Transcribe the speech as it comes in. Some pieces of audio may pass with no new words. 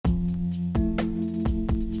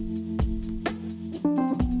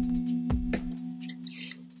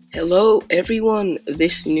Hello everyone,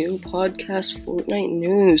 this new podcast, Fortnite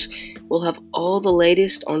News, will have all the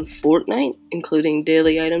latest on Fortnite, including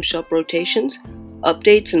daily item shop rotations,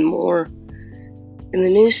 updates, and more. In the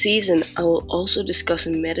new season, I will also discuss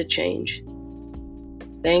a meta change.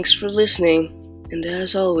 Thanks for listening, and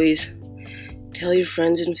as always, tell your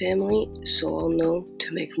friends and family so I'll know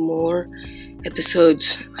to make more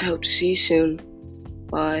episodes. I hope to see you soon.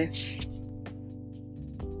 Bye.